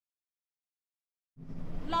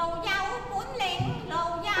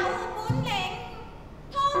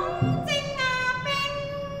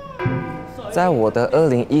在我的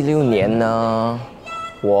2016年呢，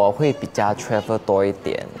我会比较 travel 多一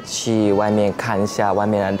点，去外面看一下外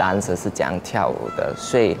面的 dancer 是怎样跳舞的。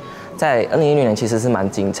所以在2016年其实是蛮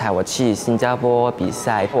精彩。我去新加坡比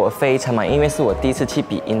赛，我非常满意，因为是我第一次去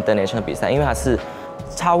比 international 比赛，因为它是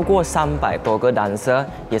超过300多个 dancer，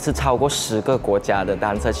 也是超过10个国家的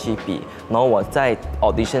dancer 去比。然后我在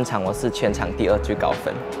audition 场，我是全场第2最高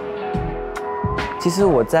分。其实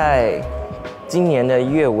我在今年的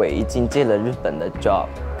月尾已经接了日本的 job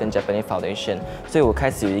跟 Japanese Foundation， 所以我开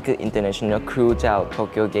始有一个 international crew 叫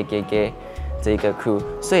Tokyo Gege 这一个 crew，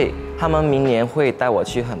 所以他们明年会带我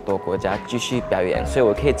去很多国家继续表演，所以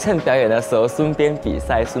我可以趁表演的时候顺便比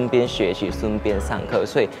赛、顺便学习、顺便上课，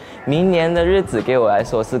所以明年的日子给我来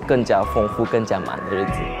说是更加丰富、更加满的日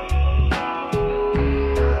子。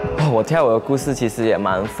我跳舞的故事其实也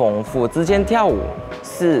蛮丰富，之前跳舞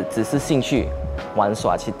只是兴趣玩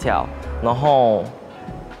耍去跳。然后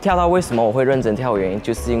跳到为什么我会认真跳舞原因，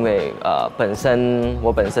就是因为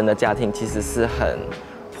我本身的家庭其实是很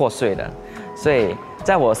破碎的，所以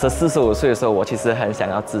在我14、15岁的时候，我其实很想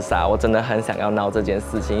要自杀，我真的很想要闹这件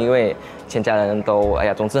事情，因为全家人都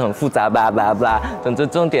总之很复杂吧吧吧，总之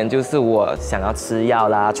重点就是我想要吃药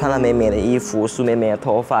啦，穿了美美的衣服，梳美美的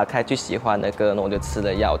头发，开最喜欢的歌，然后我就吃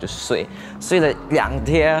了药，我就睡了2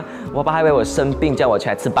天，我爸还以为我生病，叫我起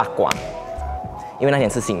来吃八卦。因为那天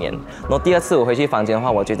是新年，然后第2次我回去房间的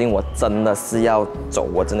话，我决定我真的是要走，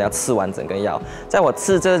我真的要吃完整个药。在我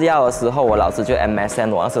吃这个药的时候，我老师就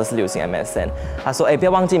MSN 我，那时候是流行 MSN， 他说不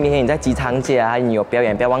要忘记明天你在机场街啊，你有表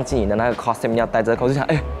演，不要忘记你的那个 costume 要带着。我就想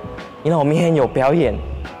原来我明天有表演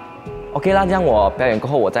 ，OK 啦，这样我表演过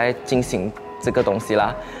后我再进行这个东西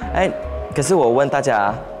啦。可是我问大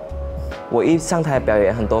家，我一上台表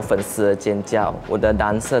演，很多粉丝的尖叫，我的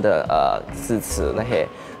dancer的支持那些。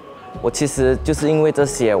我其实就是因为这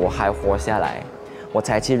些，我还活下来，我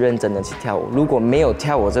才去认真的去跳舞。如果没有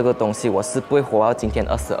跳舞这个东西，我是不会活到今天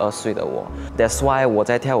22岁的我。That's why 我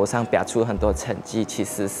在跳舞上表出很多成绩，其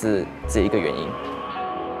实是这一个原因。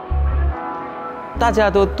大家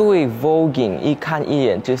都对 Voguing 一看一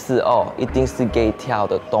眼就是一定是 gay 跳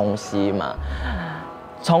的东西嘛。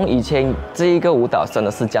从以前这一个舞蹈真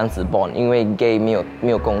的是这样子 born， 因为 gay 没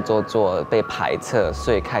有工作做，被排斥，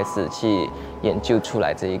所以开始去研究出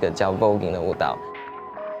来这一个叫 Voguing 的舞蹈。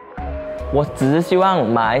我只是希望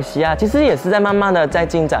马来西亚其实也是在慢慢的在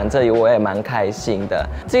进展这里，我也蛮开心的。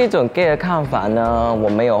这一种 gay 的看法呢，我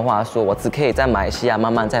没有话说，我只可以在马来西亚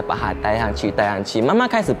慢慢再把它带上去，慢慢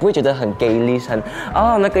开始不会觉得很 gay 很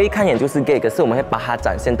那个一看眼就是 gay， 可是我们会把它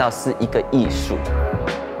展现到是一个艺术。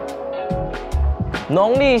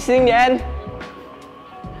农历新年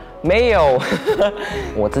没有，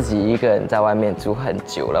我自己一个人在外面住很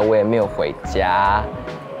久了，我也没有回家，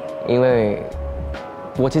因为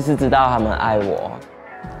我其实知道他们爱我，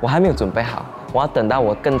我还没有准备好，我要等到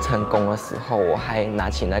我更成功的时候，我还拿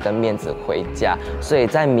起那个面子回家。所以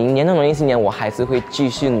在明年的农历新年，我还是会继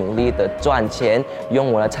续努力的赚钱，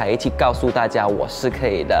用我的才艺去告诉大家我是可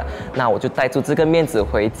以的。那我就带着这个面子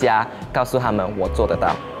回家，告诉他们我做得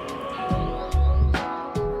到。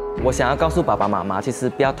我想要告诉爸爸妈妈，其实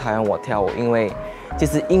不要讨厌我跳舞，因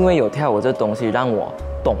为有跳舞这东西让我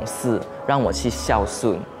懂事，让我去孝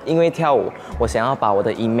顺。因为跳舞，我想要把我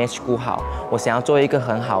的 image 顾好，我想要做一个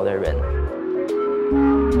很好的人。